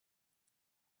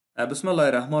Bismillah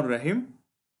ar-Rahman ar-Rahim.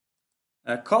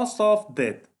 Cost of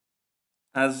debt.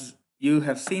 As you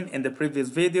have seen in the previous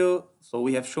video, so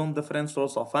we have shown different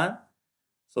sources of fund.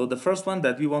 So the first one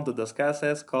that we want to discuss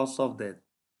is cost of debt.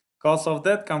 Cost of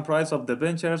debt comprise of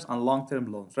debentures and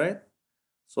long-term loans, right?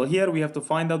 So here we have to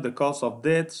find out the cost of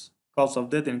debts. Cost of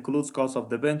debt includes cost of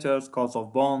debentures, cost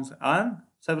of bonds, and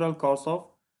several cost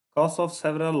of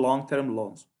several long-term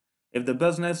loans. If the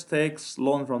business takes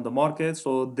loan from the market,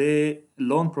 so the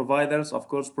loan providers, of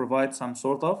course, provide some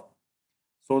sort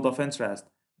of interest.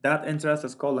 That interest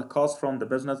is called a cost from the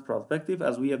business perspective,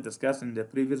 as we have discussed in the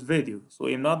previous video. So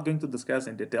I'm not going to discuss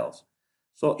in details.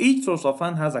 So each source of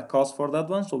fund has a cost for that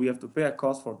one, so we have to pay a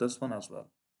cost for this one as well.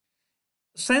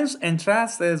 Since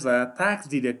interest is a tax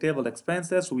deductible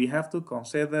expenses, we have to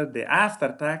consider the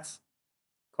after-tax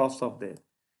cost of debt.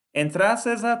 Interest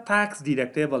is a tax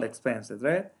deductible expenses,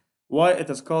 right? Why it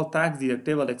is called tax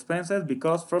deductible expenses?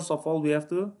 Because first of all, we have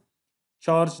to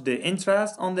charge the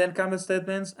interest on the income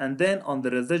statements, and then on the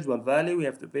residual value, we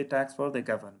have to pay tax for the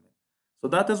government. So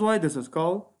that is why this is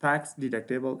called tax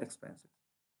deductible expenses.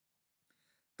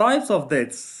 Types of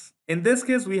debts. In this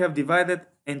case, we have divided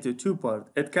into two parts.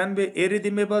 It can be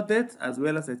irredeemable debt as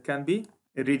well as it can be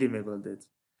redeemable debts.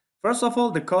 First of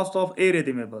all, the cost of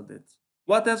irredeemable debts.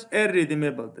 What is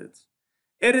irredeemable debts?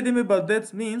 Irredeemable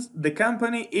debts means the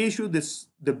company issued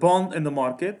the bond in the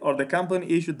market, or the company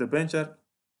issued the venture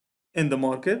in the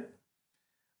market,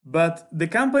 but the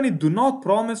company do not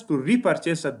promise to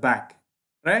repurchase it back,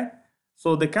 right?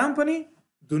 So the company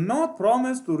do not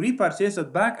promise to repurchase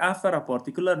it back after a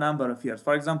particular number of years,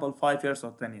 for example 5 years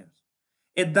or 10 years.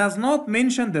 It does not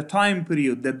mention the time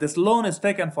period that this loan is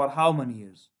taken for how many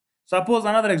years. Suppose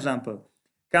another example,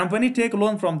 company take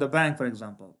loan from the bank, for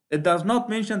example. It does not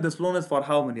mention this loan is for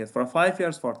how many years, for 5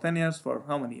 years, for 10 years, for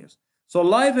how many years. So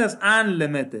life is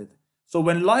unlimited. So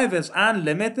when life is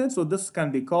unlimited, so this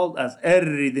can be called as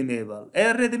irredeemable.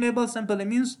 Irredeemable simply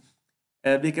means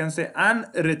we can say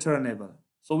unreturnable.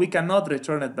 So we cannot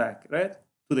return it back, right,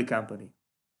 to the company.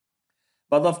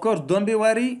 But of course, don't be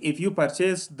worried if you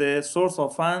purchase the source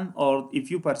of fund, or if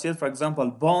you purchase, for example,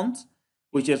 bonds,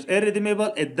 which is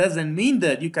irredeemable, it doesn't mean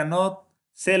that you cannot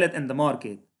sell it in the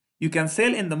market. You can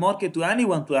sell in the market to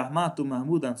anyone, to Ahmad, to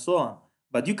Mahmoud, and so on.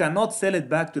 But you cannot sell it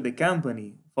back to the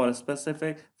company for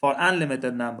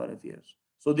unlimited number of years.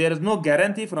 So there is no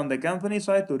guarantee from the company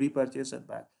side to repurchase it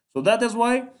back. So that is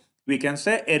why we can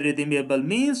say irredeemable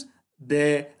means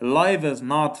the life is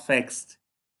not fixed,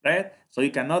 right? So you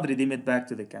cannot redeem it back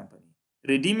to the company.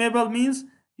 Redeemable means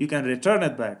you can return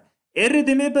it back.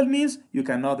 Irredeemable means you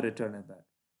cannot return it back.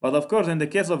 But of course, in the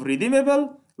case of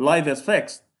redeemable, life is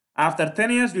fixed. After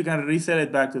 10 years, you can resell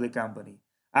it back to the company.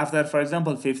 After, for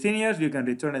example, 15 years, you can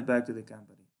return it back to the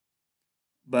company.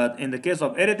 But in the case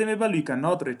of irredeemable, you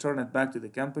cannot return it back to the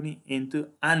company into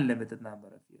unlimited number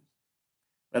of years.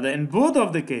 But in both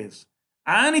of the case,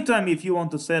 anytime if you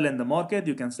want to sell in the market,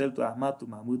 you can sell to Ahmad, to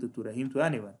Mahmoud, to Rahim, to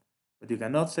anyone. But you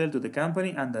cannot sell to the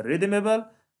company under redeemable,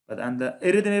 but under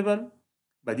irredeemable.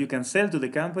 But you can sell to the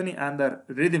company under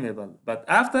redeemable, but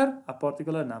after a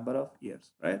particular number of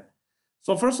years, right?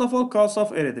 So first of all, cost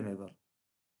of irredeemable.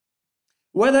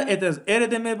 Whether it is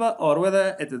irredeemable or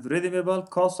whether it is redeemable,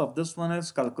 cost of this one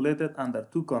is calculated under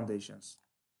two conditions.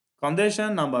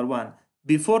 Condition number one,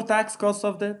 before tax cost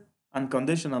of debt, and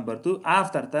condition number two,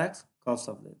 after tax cost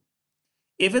of debt.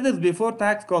 If it is before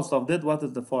tax cost of debt, what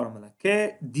is the formula?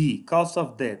 KD, cost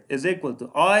of debt, is equal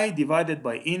to I divided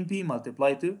by NP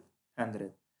multiplied to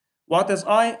 100. What is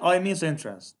I? I means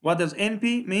interest. What is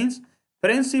NP? Means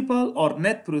principal or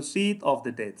net proceed of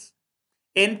the debts.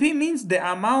 NP means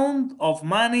the amount of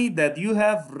money that you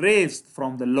have raised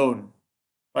from the loan.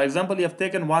 For example, you have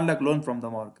taken 1 lakh loan from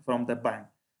the bank.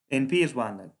 NP is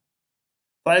 1 lakh.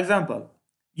 For example,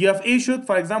 you have issued,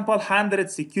 for example, 100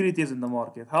 securities in the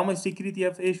market. How much security you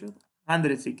have issued?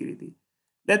 100 security.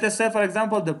 Let us say, for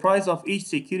example, the price of each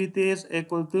security is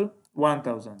equal to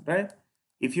 1,000, right?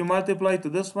 If you multiply to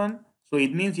this one, so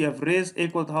it means you have raised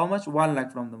equal to how much? 1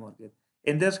 lakh from the market.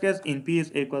 In this case, NP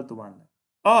is equal to 1 lakh.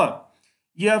 Or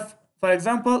you have, for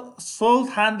example, sold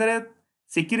 100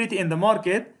 security in the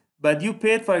market, but you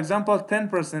paid, for example,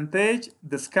 10%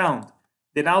 discount.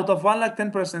 Then out of 1 lakh,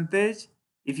 10%,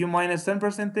 if you minus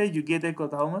 10%, you get equal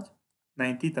to how much?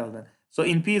 90,000. So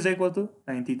NP is equal to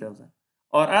 90,000.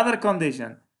 Or other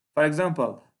condition, for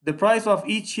example, the price of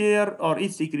each share or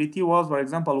each security was, for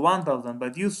example, 1,000,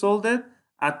 but you sold it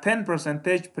at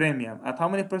 10% premium. At how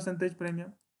many percentage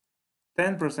premium?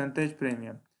 10%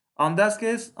 premium. On that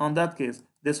case,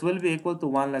 this will be equal to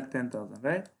 1,10,000,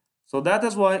 right? So that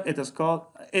is why it is called,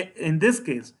 in this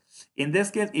case, In this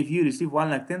case, if you receive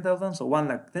 1,10,000, so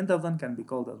 1,10,000 can be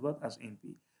called as what? As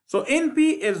NP. So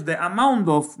NP is the amount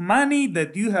of money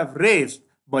that you have raised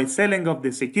by selling of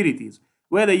the securities.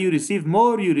 Whether you receive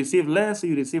more, you receive less,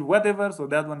 you receive whatever, so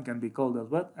that one can be called as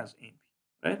what? As NP,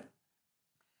 right?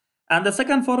 And the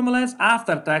second formula is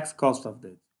after-tax cost of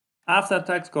debt.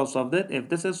 After-tax cost of debt, if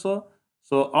this is so,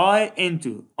 so I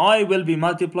will be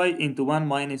multiplied into 1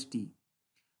 minus T.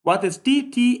 What is T?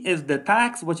 T is the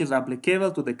tax which is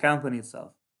applicable to the company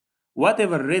itself.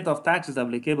 Whatever rate of tax is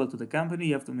applicable to the company,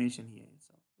 you have to mention here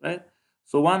itself, right?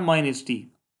 So 1 minus T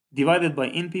divided by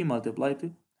NP multiplied to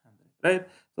 100, right?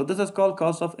 So this is called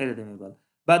cost of irredeemable.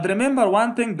 But remember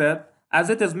one thing, that as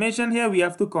it is mentioned here, we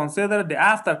have to consider the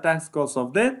after-tax cost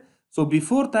of debt. So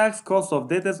before tax cost of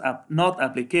debt is not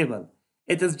applicable.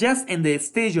 It is just in the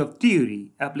stage of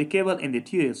theory, applicable in the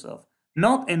theory itself,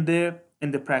 not in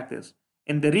the practice.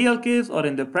 In the real case or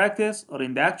in the practice or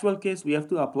in the actual case, we have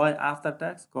to apply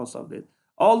after-tax cost of debt.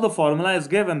 All the formula is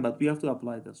given, but we have to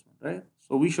apply this one, right?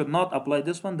 So we should not apply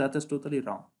this one. That is totally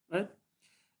wrong, right?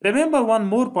 Remember one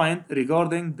more point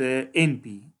regarding the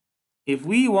NP. If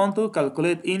we want to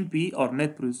calculate NP or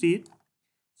net proceed,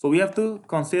 so we have to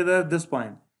consider this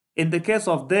point. In the case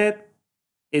of debt,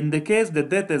 in the case the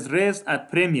debt is raised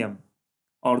at premium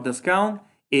or discount,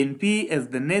 NP is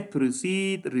the net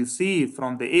proceed received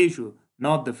from the issue,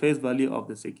 not the face value of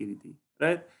the security,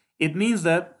 right? It means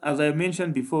that, as I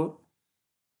mentioned before,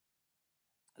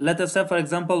 let us say, for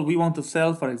example, we want to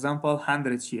sell, for example,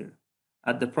 100 share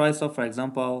at the price of, for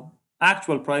example,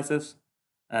 actual prices,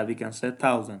 we can say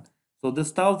 1,000. So this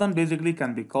 1,000 basically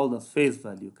can be called as face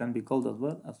value, can be called as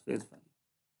well as face value,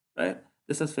 right?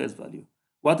 This is face value.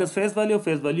 What is face value?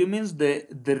 Face value means the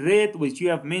rate which you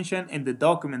have mentioned in the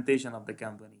documentation of the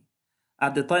company.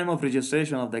 At the time of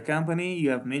registration of the company,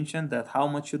 you have mentioned that how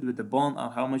much should be the bond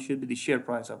or how much should be the share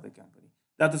price of the company.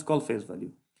 That is called face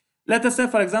value. Let us say,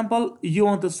 for example, you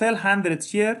want to sell 100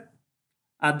 share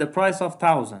at the price of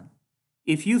 1,000.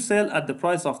 If you sell at the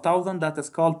price of 1,000, that is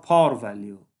called par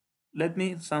value. Let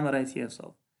me summarize here.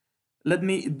 So let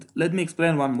me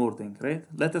explain one more thing, right?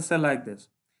 Let us say like this.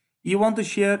 You want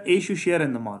to issue share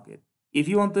in the market. If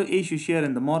you want to issue share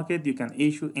in the market, you can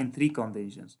issue in 3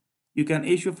 conditions. You can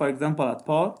issue, for example, at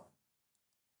par.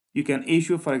 You can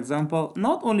issue, for example,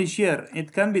 not only share,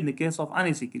 it can be in the case of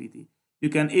any security. You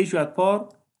can issue at par,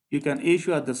 you can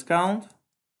issue at discount.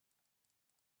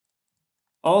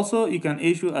 Also, you can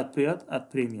issue at premium.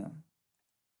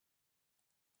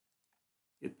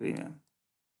 At premium.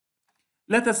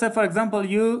 Let us say, for example,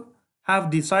 you have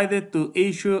decided to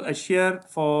issue a share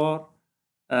for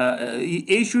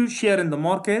issue share in the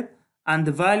market, and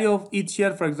the value of each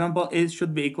share, for example,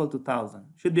 should be equal to 1,000.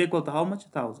 Should be equal to how much?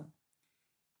 1,000.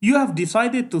 You have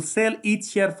decided to sell each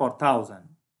share for 1,000.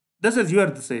 This is your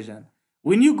decision.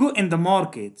 When you go in the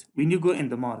market,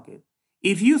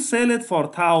 if you sell it for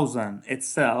 1,000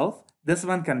 itself, this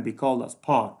one can be called as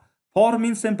par. Par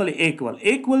means simply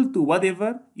equal to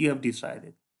whatever you have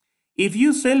decided. If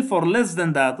you sell for less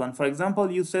than that one, for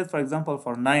example, you sell, for example,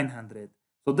 for 900.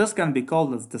 So this can be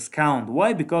called as discount.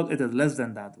 Why? Because it is less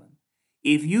than that one.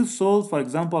 If you sold, for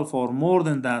example, for more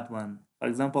than that one, for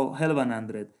example,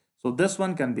 1,100. So this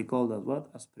one can be called as what?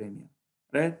 As premium,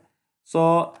 right?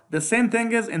 So the same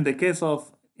thing is in the case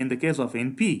of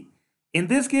NP. In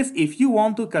this case, if you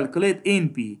want to calculate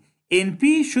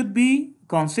NP should be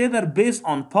considered based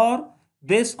on par,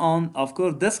 based on, of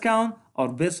course, discount, or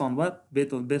based on what?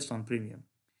 Based on premium.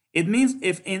 It means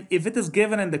if it is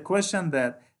given in the question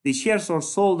that the shares are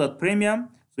sold at premium,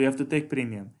 so you have to take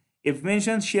premium. If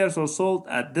mentioned shares are sold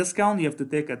at discount, you have to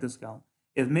take a discount.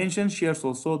 If mentioned shares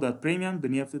are sold at premium,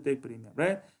 then you have to take premium,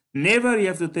 right? Never you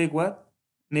have to take what?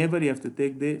 Never you have to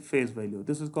take the face value.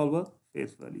 This is called what?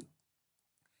 Face value.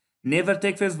 Never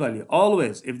take face value.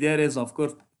 Always, if there is, of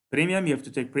course, premium, you have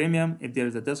to take premium. If there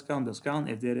is a discount.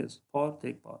 If there is par,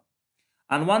 take par.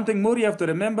 And one thing more you have to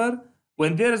remember,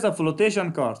 when there is a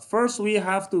flotation cost, first we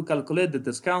have to calculate the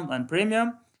discount and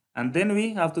premium, and then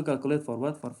we have to calculate for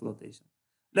what? For flotation.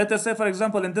 Let us say, for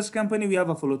example, in this company, we have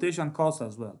a flotation cost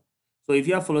as well. So if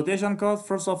you have flotation cost,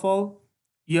 first of all,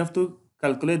 you have to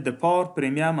calculate the par,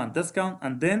 premium, and discount,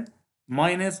 and then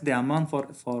minus the amount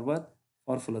for what?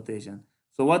 For flotation.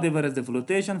 So whatever is the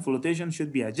flotation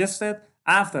should be adjusted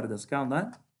after discount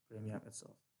and premium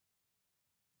itself.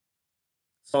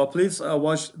 So please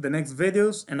watch the next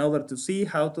videos in order to see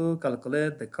how to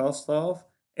calculate the cost of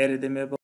irredeemable